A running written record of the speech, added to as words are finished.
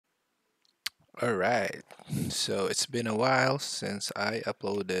Alright, so it's been a while since I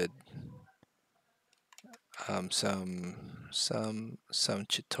uploaded some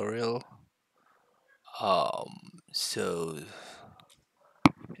tutorial. So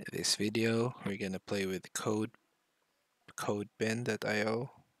in this video we're gonna play with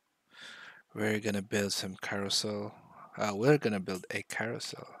codebin.io. We're gonna build some carousel. We're gonna build a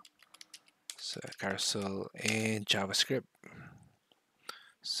carousel. So a carousel in JavaScript.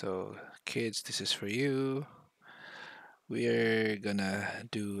 So kids, this is for you. We're gonna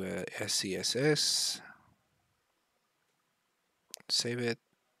do SCSS. Save it.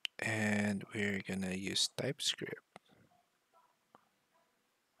 And we're gonna use TypeScript.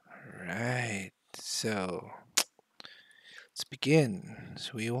 Right, so let's begin.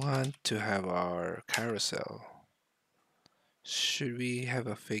 So we want to have our carousel. Should we have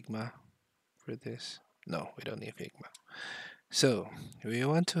a Figma for this? No, we don't need Figma. So we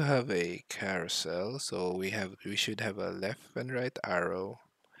want to have a carousel. So we should have a left and right arrow.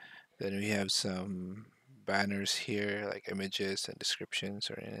 Then we have some banners here like images and descriptions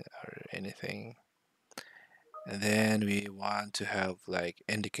or anything. And then we want to have like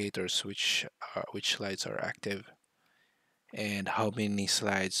indicators which slides are active and how many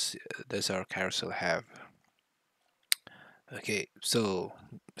slides does our carousel have. Okay, so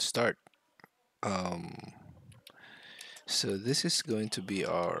start. Um, so this is going to be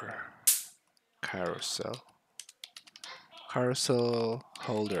our carousel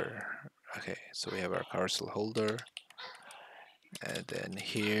holder. Okay, so we have our carousel holder, and then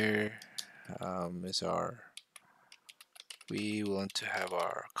here is our. We want to have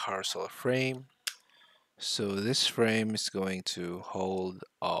our carousel frame. So this frame is going to hold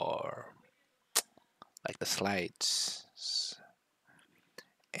our like the slides,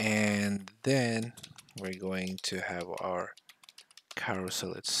 and then we're going to have our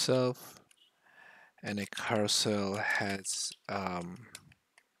carousel itself, and a carousel has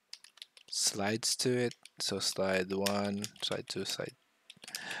slides to it. So slide 1, slide 2, slide.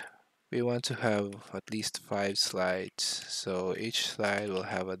 We want to have at least 5 slides. So each slide will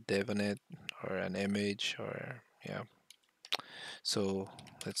have a div on it or an image or yeah. So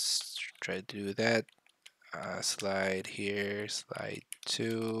let's try to do that. Slide here, slide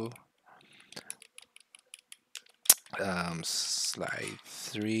 2, slide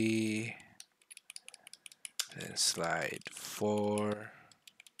 3, then slide 4,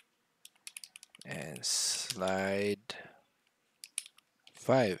 and slide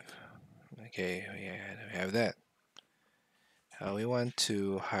 5. Okay, we have that. We want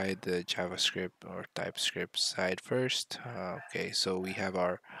to hide the JavaScript or TypeScript side first. Okay, so we have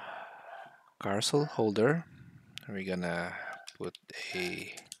our carousel holder. We're gonna put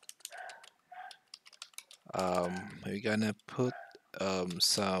a we're gonna put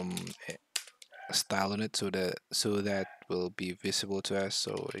some style on it so that will be visible to us.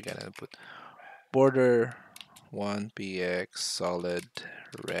 So we're gonna put border 1px solid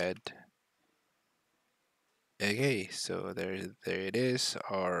red. Okay, so there it is,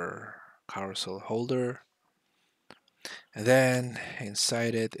 our carousel holder. And then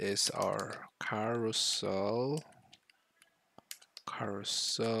inside it is our carousel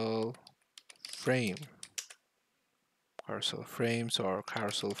frame. Carousel frame. So our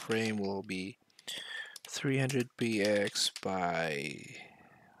carousel frame will be 300px by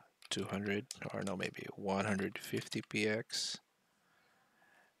 200, or no, maybe 150px.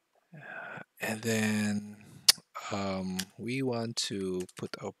 And then we want to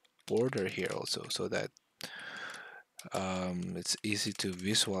put a border here also so that it's easy to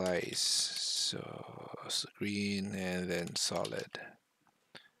visualize. So green and then solid.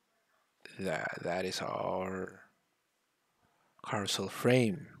 That is our carousel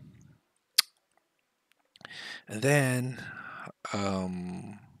frame. And then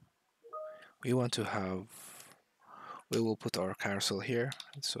we want to have, we will put our carousel here.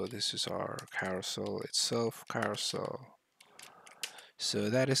 So this is our carousel itself, carousel. So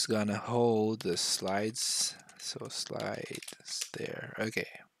that is gonna hold the slides. So slides there. Okay.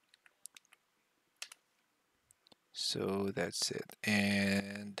 So that's it.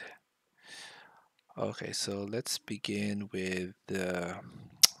 And okay, so let's begin with the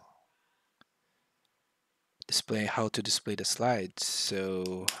display, how to display the slides.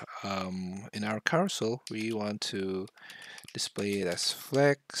 So in our carousel, we want to display it as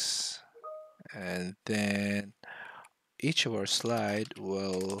flex, and then each of our slide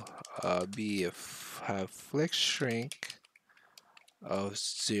will have flex shrink of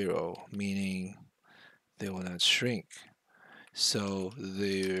 0, meaning they will not shrink. So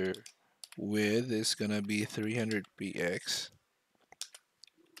their width is gonna be 300px.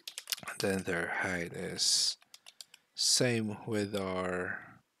 Then their height is same with our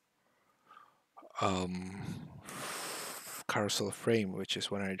um, carousel frame, which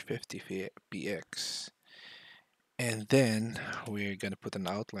is 150 px. And then we're gonna put an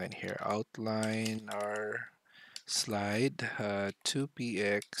outline here. Outline our slide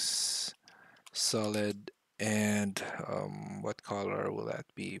 2px solid, and what color will that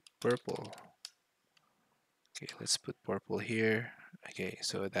be? Purple. Okay, let's put purple here. Okay,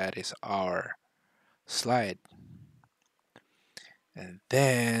 so that is our slide. And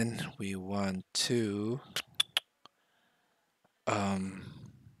then we want to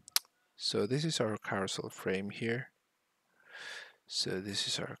so this is our carousel frame here. So this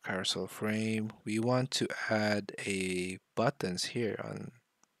is our carousel frame. We want to add a buttons here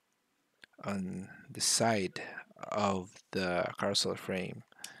on the side of the carousel frame.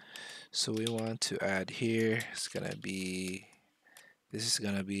 So we want to add here, it's gonna be, this is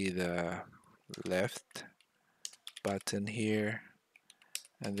gonna be the left button here,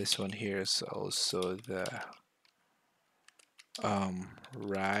 and this one here is also the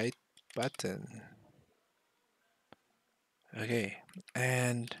right button. Okay,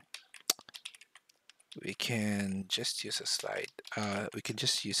 and we can just use a slide. We can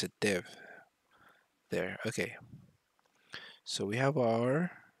just use a div there. Okay, so we have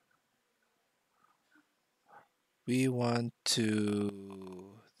our, we want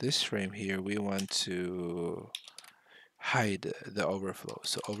to, this frame here, we want to hide the overflow.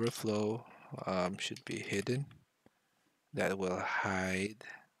 So overflow should be hidden. That will hide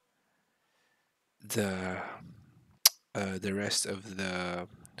the rest of the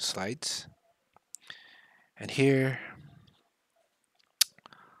slides. And here,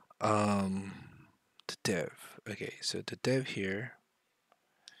 the div. Okay, so the div here.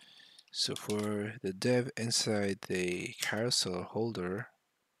 So for the div inside the carousel holder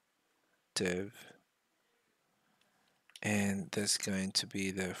div, and that's going to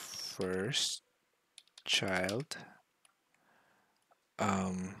be the first child,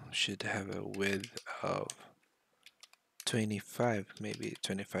 should have a width of 25, maybe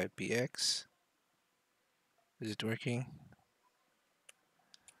 25 px. Is it working?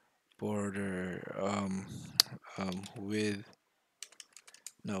 Border with,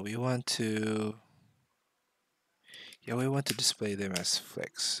 no, we want to, yeah, we want to display them as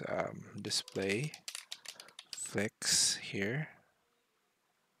flex. Display flex here,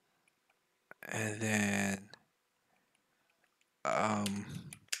 and then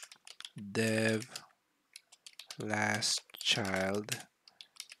dev last child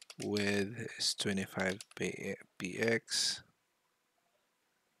width is 25 px.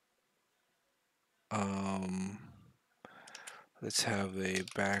 Let's have a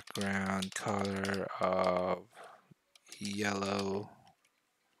background color of yellow,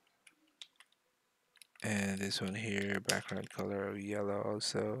 and this one here, background color of yellow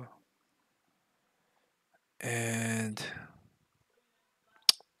also, and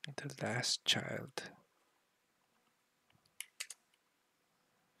the last child.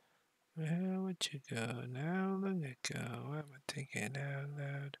 Where would you go now? Long ago, I'm thinking out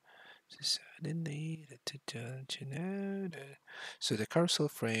loud. Suddenly, don't you know that? So the carousel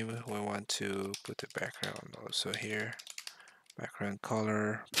frame, we want to put the background also here. Background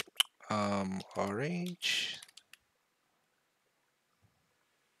color, orange.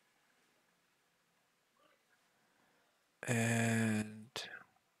 And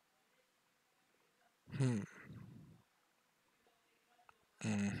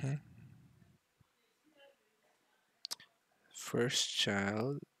first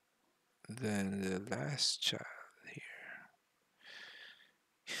child, then the last child here.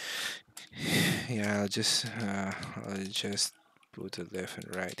 Yeah, I'll just put the left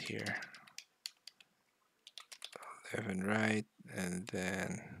and right here. Left and right, and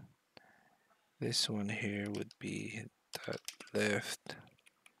then this one here would be dot left.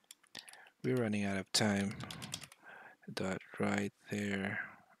 We're running out of time. Dot right there.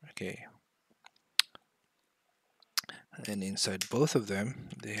 Okay. And inside both of them,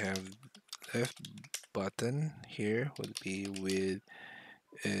 they have left button here would be with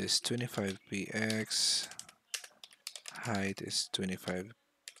is 25 px, height is 25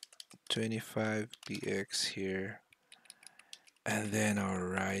 px here, and then our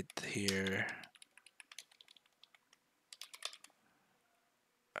right here.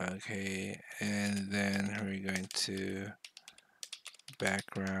 Okay, and then we're going to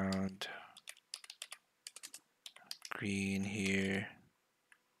background green here,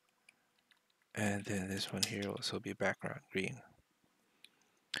 and then this one here will also be background green,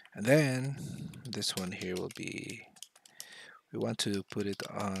 and then this one here will be, we want to put it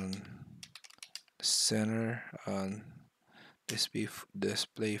on center on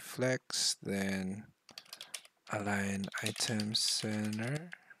display flex, then align item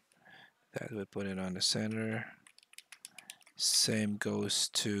center. That will put it on the center. Same goes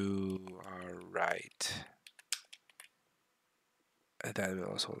to our right. That will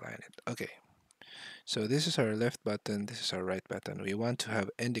also align it. Okay. So this is our left button, this is our right button. We want to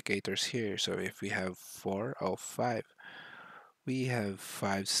have indicators here. So if we have 4 or 5, we have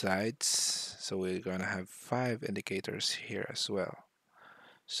 5 sides. So we're gonna have 5 indicators here as well.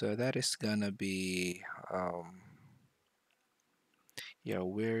 So that is gonna be, yeah,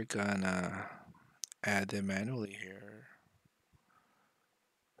 we're gonna add them manually here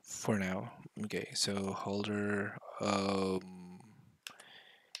for now. Okay, so holder,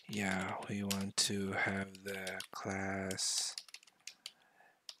 yeah, we want to have the class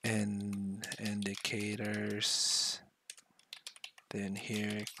and indicators, then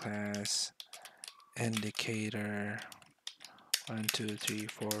here class indicator 1 2 3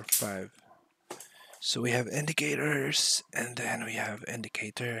 4 5. So we have indicators and then we have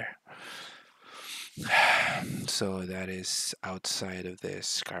indicator. So that is outside of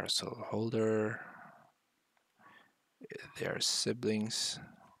this carousel holder. They are siblings.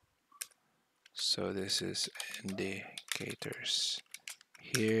 So this is indicators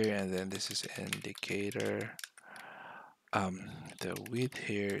here, and then this is indicator. The width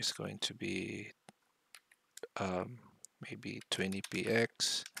here is going to be maybe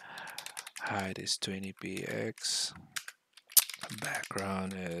 20px. Height is 20px.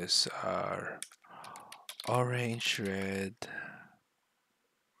 Background is our orange, red,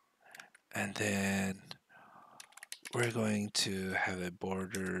 and then we're going to have a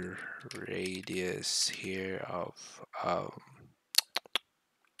border radius here of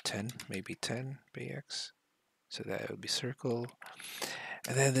 10, maybe 10px. So that would be circle.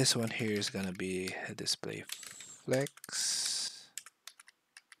 And then this one here is going to be a display flex.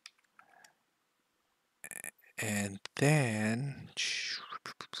 And then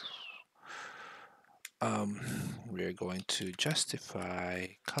we're going to justify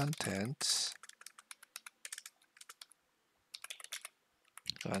contents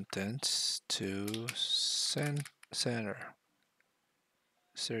to center.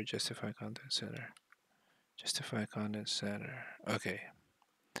 So justify content center. Justify content center. Okay.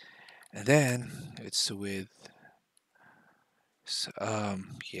 And then it's with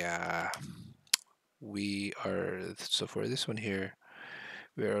yeah, we are, so for this one here,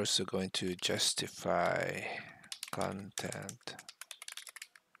 we're also going to justify content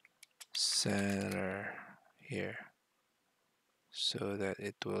center here so that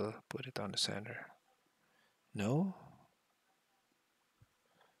it will put it on the center. No?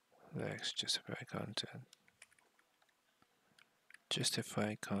 Let's justify content.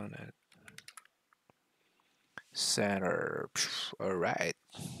 Justify content center. All right.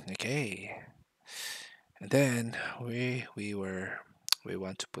 Okay. And then we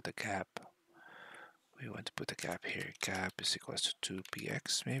want to put a gap. We want to put a gap here. Gap is equals to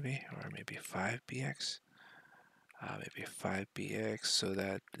 2px maybe, or maybe 5px. Maybe 5px, so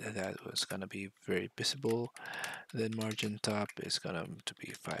that was gonna be very visible. Then margin top is gonna to be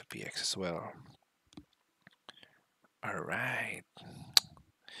 5px as well. All right.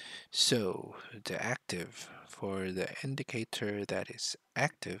 So the active, for the indicator that is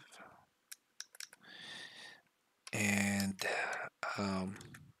active, and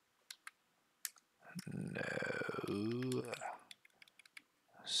no,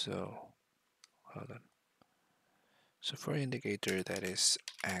 so hold on. So for indicator that is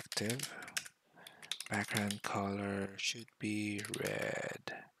active, background color should be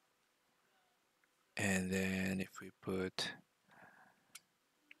red. And then if we put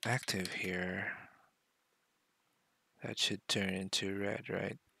active here, that should turn into red,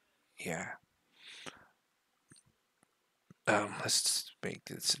 right? Yeah. Let's make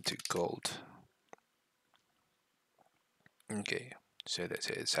this into gold. Okay, so that's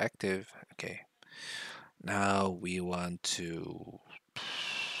it. It's active. Okay. Now we want to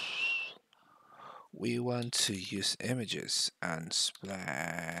use images and splash.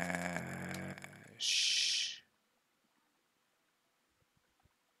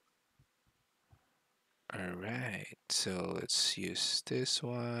 All right. So let's use this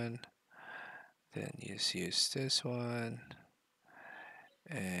one. Then use this one.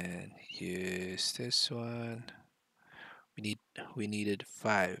 And use this one. We needed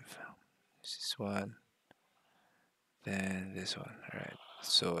 5. This is one. Then this one. All right.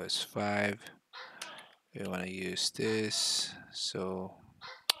 So it's 5. We want to use this. So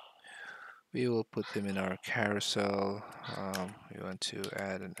We will put them in our carousel. We want to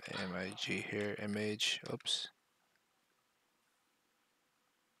add an img here, image. Oops.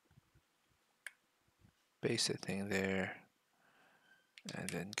 Paste the thing there, and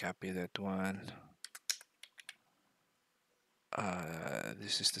then copy that one.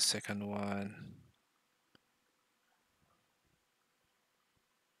 This is the second one.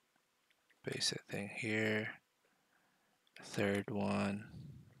 Paste that thing here. Third one.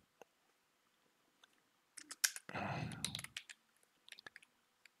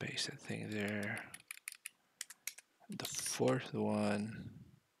 Paste that thing there. The fourth one.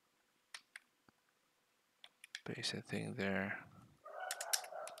 Paste that thing there.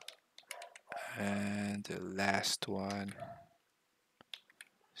 And the last one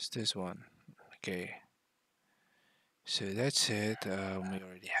is this one. Okay. So that's it. We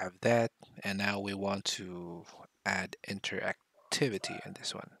already have that, and now we want to add interactivity in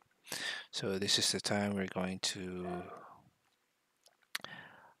this one. So this is the time we're going to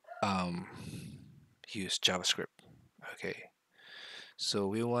um, use JavaScript. Okay. So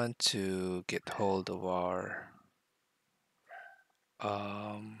we want to get hold of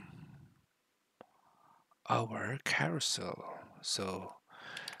um, our carousel. So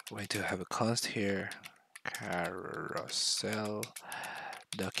we're going to have a const here, carousel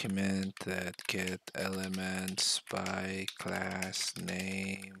document that get elements by class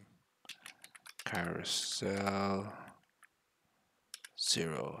name carousel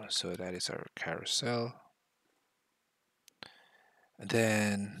 0. So that is our carousel. And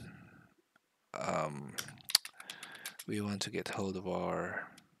then we want to get hold of our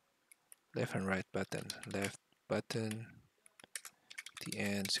left and right button. Left button, the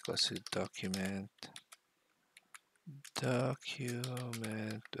end is equals to document dot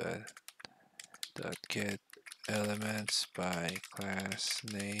get elements by class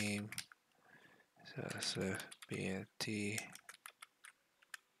name. So that's left bnt,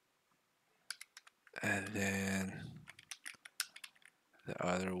 and then the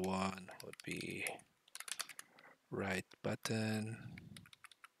other one would be right button,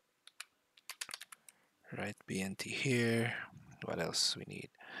 right bnt here. What else we need?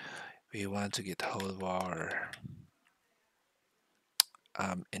 We want to get hold of our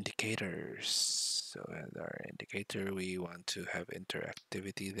indicators. So as our indicator, we want to have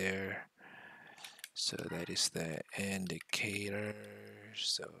interactivity there. So that is the indicator.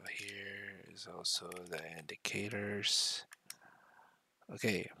 So here is also the indicators.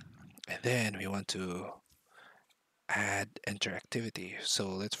 Okay, and then we want to add interactivity. So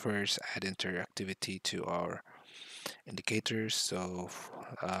let's first add interactivity to our indicators. So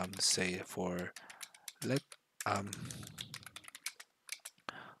say for let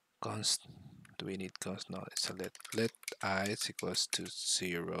const, do we need const? No, it's a let I is equals to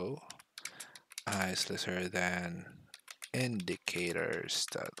 0. I is lesser than indicators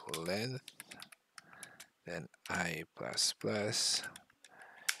dot length, then I plus plus.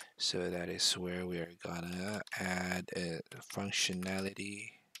 So that is where we are gonna add a functionality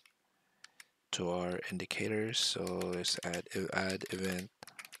to our indicators. So let's add event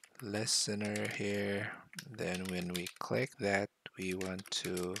listener here. Then when we click that, we want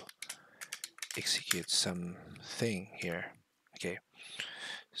to execute something here. Okay,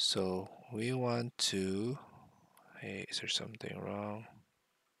 so we want to, hey, is there something wrong?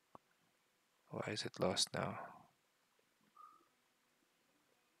 Why is it lost now?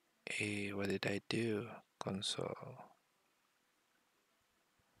 Hey, what did I do? Console,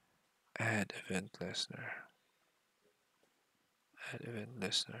 add event listener, add event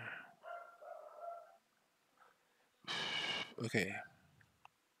listener. Okay.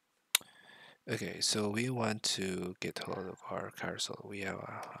 Okay, so we want to get hold of our carousel. We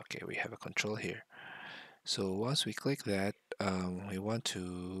have a control here. So once we click that, we want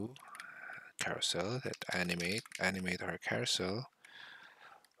to carousel that animate our carousel,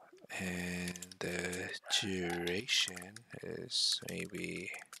 and the duration is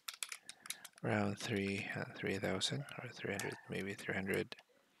maybe around 3,000 or 300, maybe 300.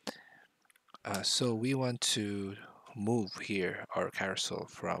 So we want to move here our carousel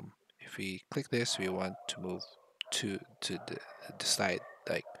from, if we click this, we want to move to the side,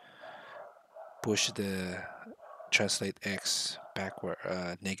 like push the translate x backward,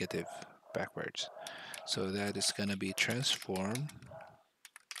 negative backwards. So that is gonna be translate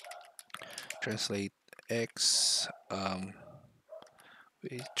x.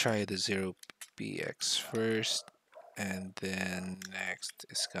 We try the 0px first, and then next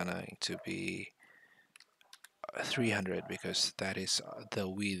is going to be 300, because that is the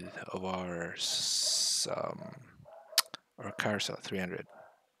width of our carousel, 300.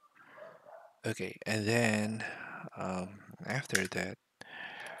 Okay, and then after that,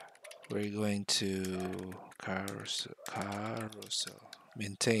 we're going to carousel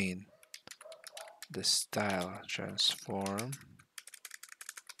maintain the style transform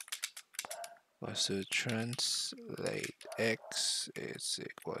was to translate x is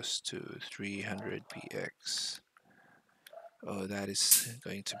equals to 300px. Oh, that is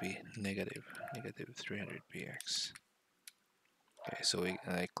going to be negative 300px. Okay, so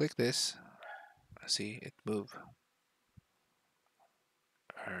I click this. See it move.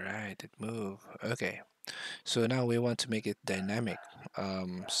 All right, it move. Okay, so now we want to make it dynamic.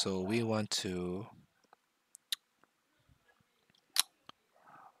 So we want to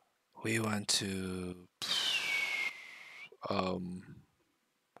um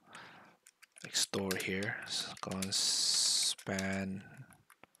like store here. So span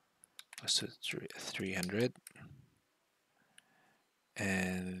was to 300,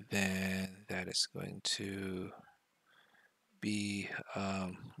 and then that is going to be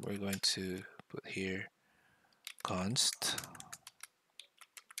we're going to put here const,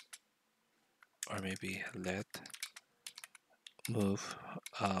 or maybe let move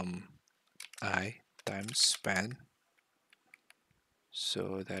I times span,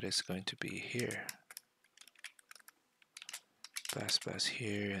 so that is going to be here plus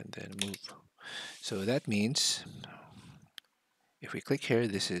here and then move. So that means if we click here,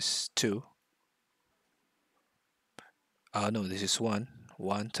 this is 2. No, this is 1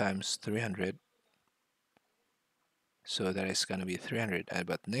 times 300, so that is going to be 300.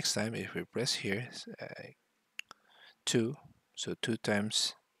 But next time if we press here 2, so 2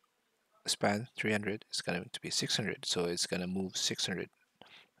 times span 300 is going to be 600, so it's going to move 600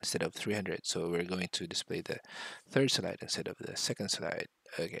 instead of 300. So we're going to display the third slide instead of the second slide.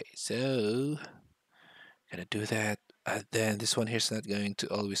 Okay, so gonna do that. Then this one here is not going to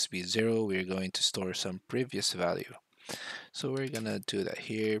always be 0. We're going to store some previous value, so we're gonna do that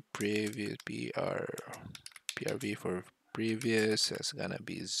here. Previous PRV for previous, that's gonna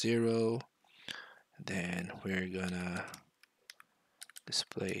be 0. Then we're gonna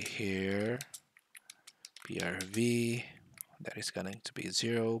display here PRV, that is going to be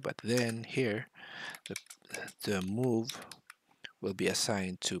 0, but then here the, the move will be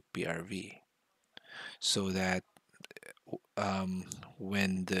assigned to PRV, so that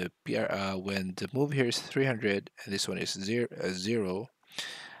when the move here is 300 and this one is 0,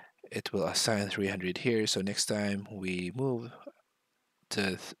 it will assign 300 here. So next time we move,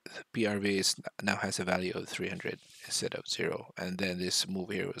 the PRV now has a value of 300 instead of 0, and then this move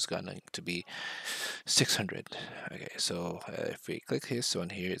here is going to be 600. Okay, so if we click this one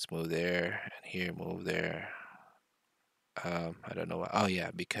here, it's move there, and here move there. I don't know why. Oh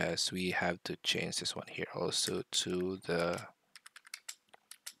yeah, because we have to change this one here also to the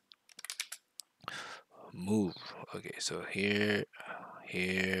move. Okay, so here,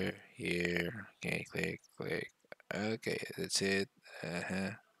 here. Okay, click. Okay, that's it.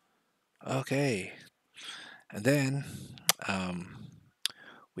 Okay, and then um,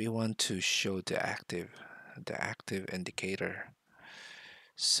 we want to show the active indicator.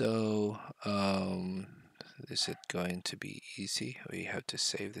 So is it going to be easy? We have to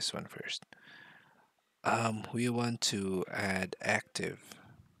save this one first. We want to add active.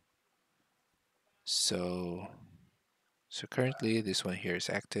 So currently this one here is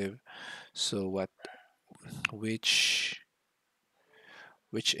active. So which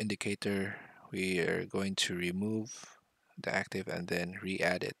indicator we are going to remove the active and then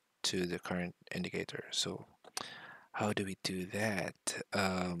re-add it to the current indicator. So how do we do that?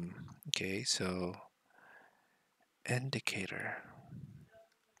 Okay, so indicator.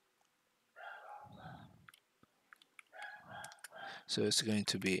 So it's going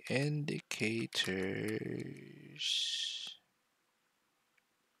to be indicators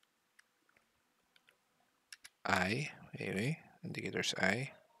I, maybe indicators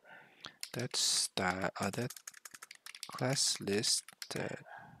I. That's that class list that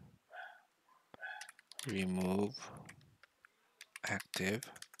remove active.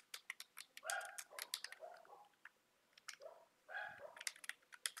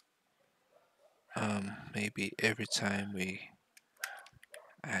 Maybe every time we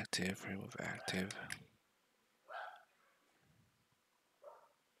remove active.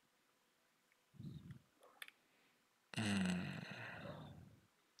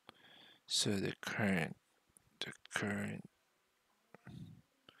 So the current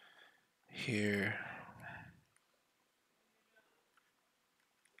here.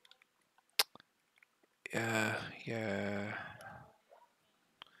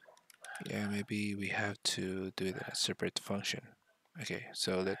 Yeah, maybe we have to do it in a separate function. Okay,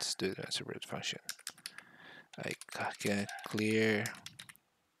 so let's do the separate function. I can clear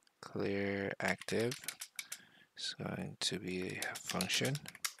active. It's going to be a function.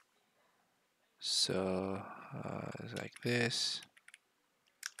 So it's like this.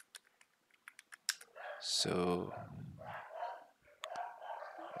 So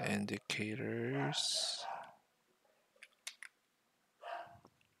indicators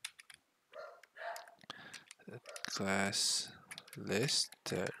class list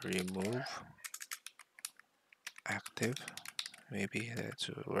remove active. Maybe that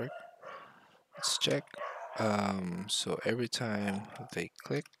will work. Let's check. So every time they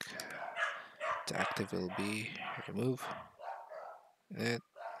click, the active will be removed. It,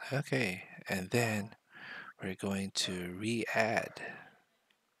 okay, and then we're going to re-add.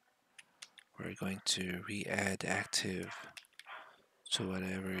 We're going to re-add active to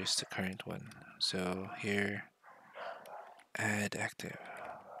whatever is the current one. So here, add active.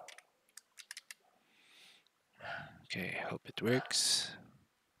 Okay, hope it works.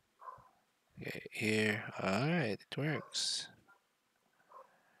 Okay, here, alright, it works.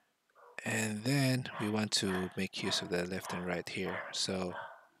 And then we want to make use of the left and right here. So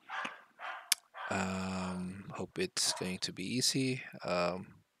hope it's going to be easy.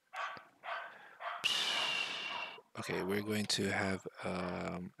 Okay, we're going to have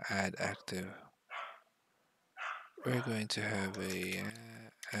add active. We're going to have a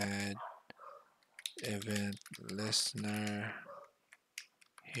add event listener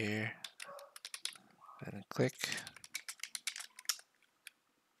here, and click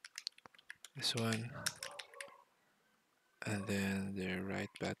this one, and then the right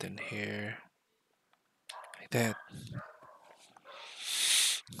button here, like that.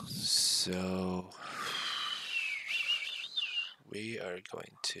 So we are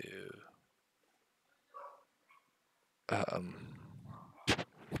going to um,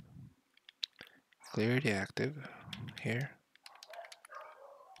 clear the active here.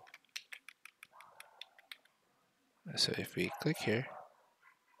 So if we click here,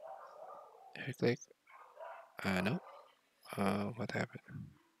 if we click, no, what happened?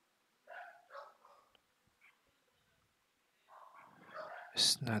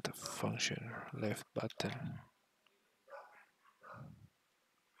 It's not a function, left button.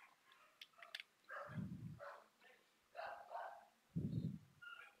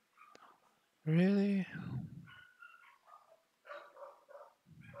 Really?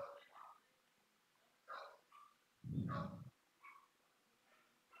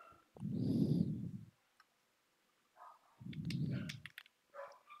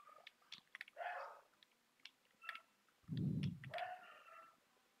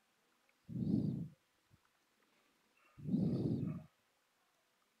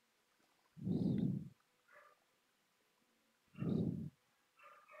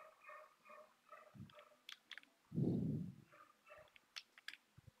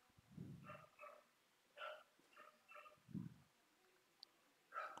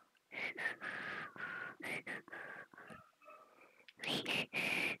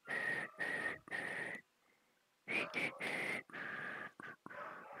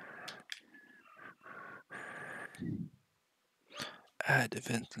 Add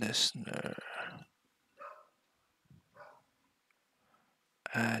event listener.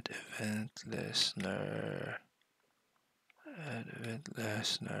 Add event listener. Add event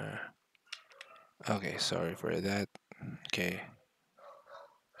listener. Okay, sorry for that. Okay.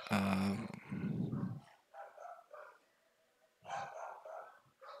 Um.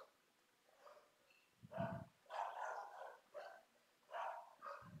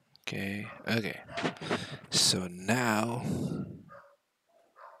 Okay. Okay. So now.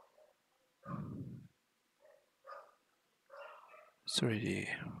 It's already.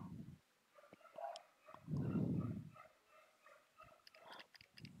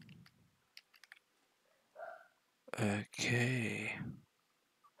 Okay.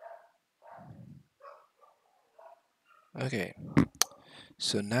 Okay.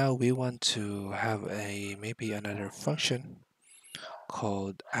 So now we want to have a maybe another function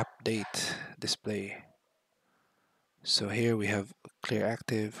called update display. So here we have clear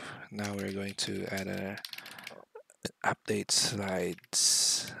active. Now we're going to add a update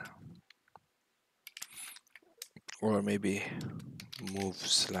slides, or maybe move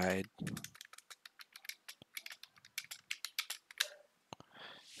slide.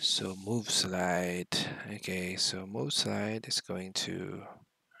 So move slide. Okay, so move slide is going to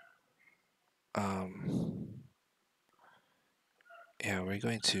yeah, we're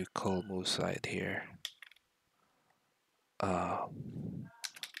going to call move slide here.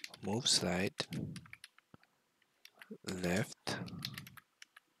 Move slide left,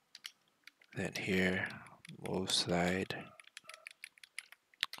 then here move slide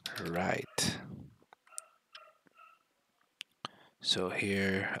right. So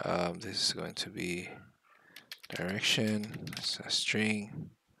here this is going to be direction, it's a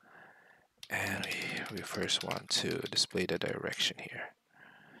string, and we first want to display the direction here.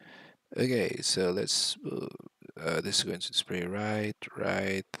 Okay, so let's this is going to display right,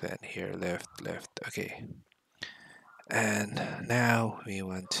 right, then here left, left. Okay, and now we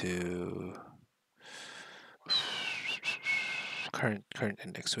want to current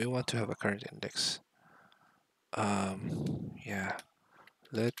index. We want to have a current index. Yeah,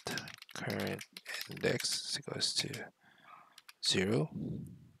 let current index equals to 0,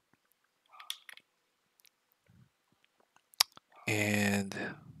 and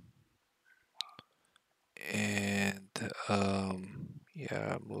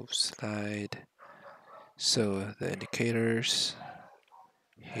yeah, move slide. So the indicators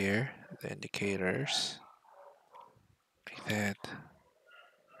here, the indicators like that.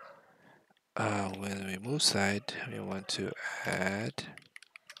 When we move slide, we want to add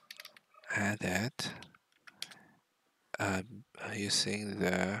that using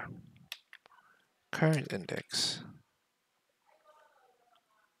the current index,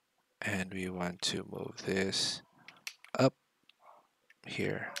 and we want to move this up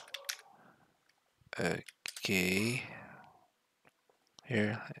here. Okay,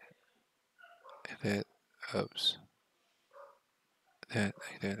 here like that. Oops, that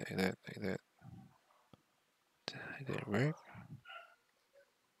like that, like that, like that. That didn't work.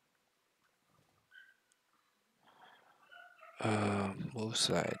 Move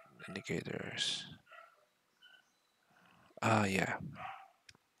slide indicators. Yeah.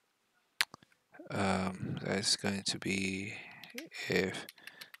 That's going to be if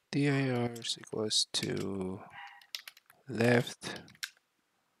dir is equals to left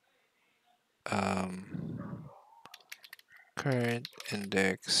current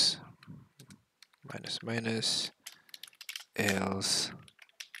index minus minus else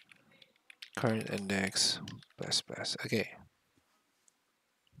current index plus plus. Okay.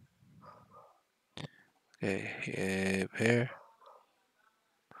 Okay. Here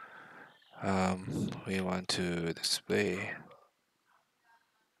we want to display.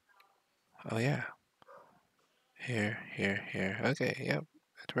 Oh yeah. Here, here, here. Okay. Yep.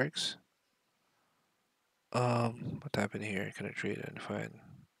 It works. What happened here? Can I treat and find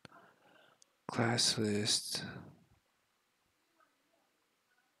class list?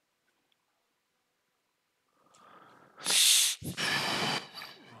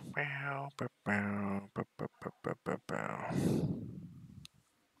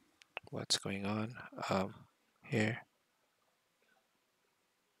 What's going on? Here.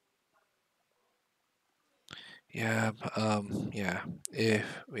 Yeah. Yeah. If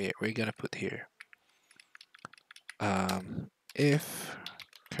we're gonna put here. If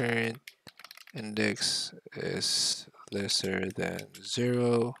current index is lesser than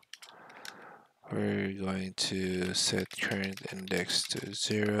 0, we're going to set current index to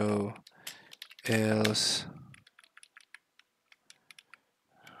 0, else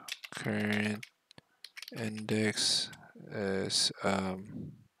current index is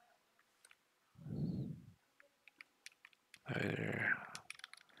either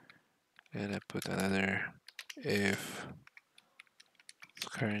gonna put another if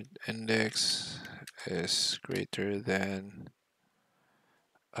current index is greater than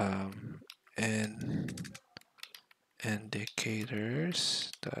n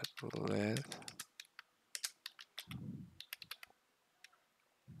indicators dot length.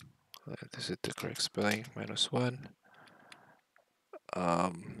 This is the correct spelling, -1.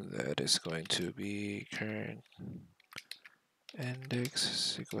 That is going to be current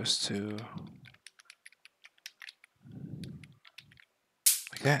index equals to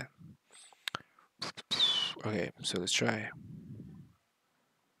like that. Okay, so let's try.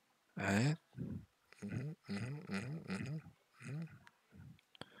 Alright.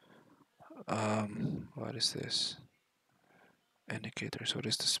 What is this? Indicators. What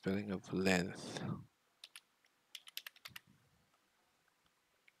is the spelling of length?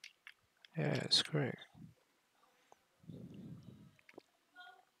 Yeah, it's correct.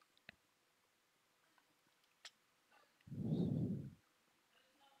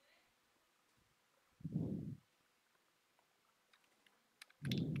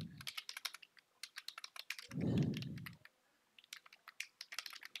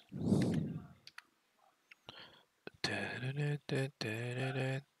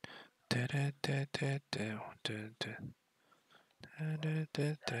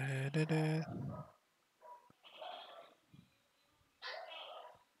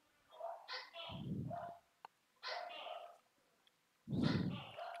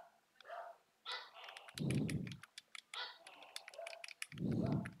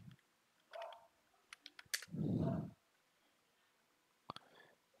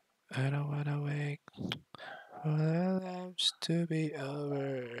 I don't wanna wait for the lamps to be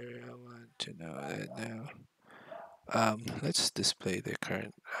over. I want to know that now. Let's display the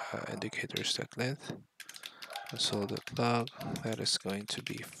current indicator set length. Console.log. That is going to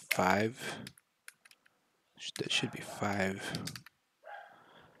be 5. That should be 5.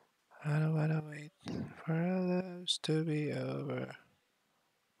 I don't wanna wait for the lamps to be over.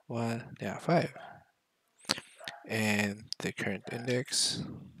 1, yeah, 5. And the current index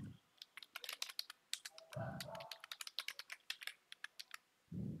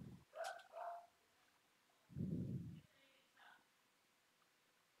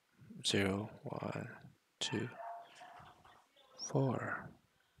 0, 1, 2, 4,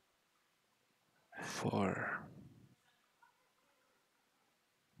 4.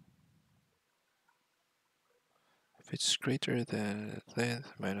 If it's greater than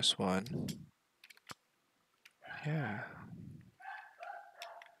length minus 1, yeah.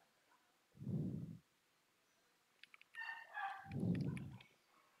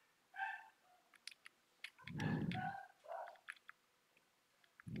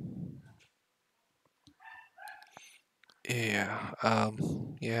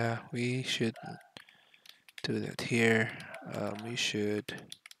 Yeah, we should do that here. We should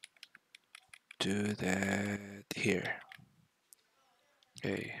do that here.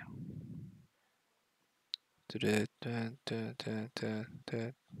 Okay. Do that,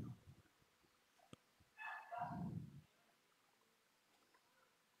 that.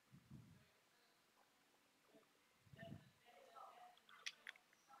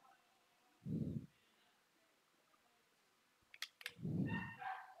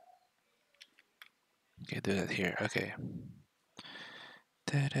 Okay, do that here. Okay.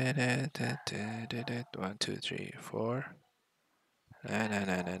 1, 2, 3, 4.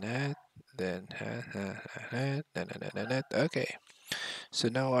 Then okay. So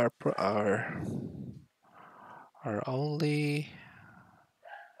now our only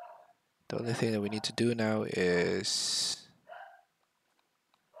the only thing that we need to do now is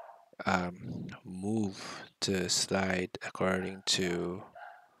move the slide according to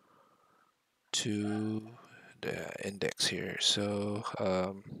the index here. So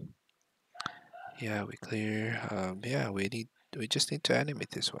yeah, we clear. Yeah, we just need to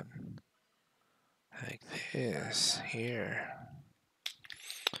animate this one like this here.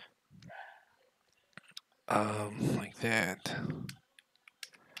 Like that.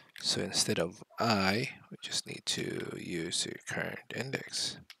 So instead of we just need to use the current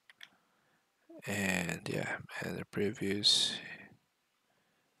index. And yeah, and the previous.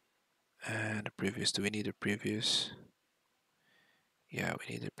 And the previous, do we need a previous? Yeah, we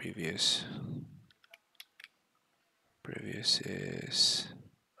need a previous. Previous is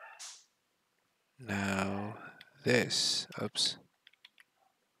now this. Oops.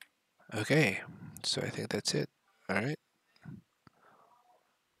 Okay, so I think that's it. All right.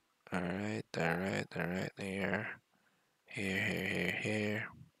 All right. All right. All right. Here. Here. Here. Here. Here.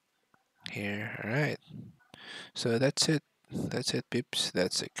 Here. All right. So that's it. That's it, peeps.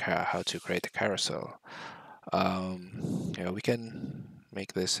 That's how to create a carousel. Yeah, we can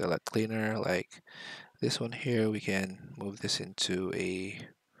make this a lot cleaner. Like this one here, we can move this into a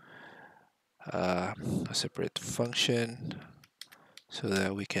separate function so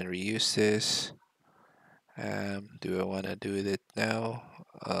that we can reuse this. Do I want to do it now?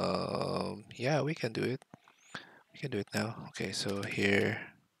 Yeah, we can do it. We can do it now. Okay, so here,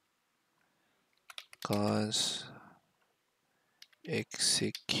 cons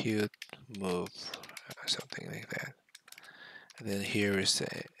execute move, something like that. And then here is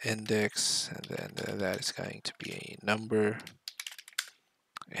the index, and then that is going to be a number.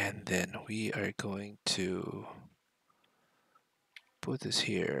 And then we are going to put this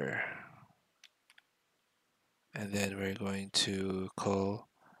here. And then we're going to call,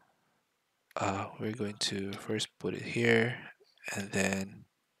 we're going to first put it here, and then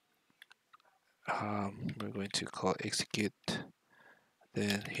we're going to call execute.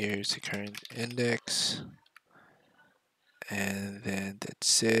 Then here's the current index, and then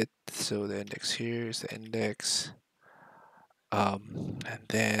that's it. So the index here is the index. And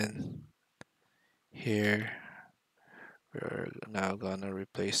then here we're now gonna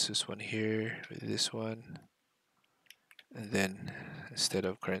replace this one here with this one, and then instead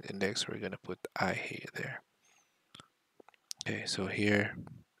of current index we're gonna put I here there. Okay, so here,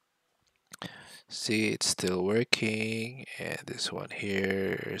 see, it's still working, and this one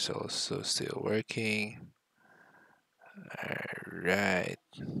here is also still working. All right,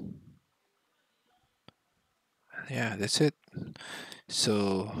 yeah, that's it.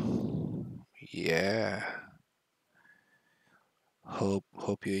 So yeah,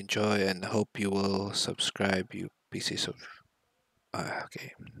 Hope you enjoy and hope you will subscribe, you pieces of.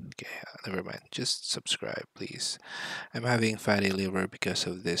 Okay, okay, never mind. Just subscribe, please. I'm having fatty liver because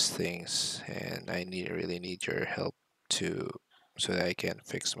of these things, and I really need your help to so that I can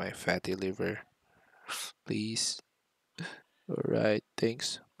fix my fatty liver, please. All right,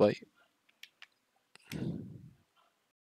 thanks. Bye.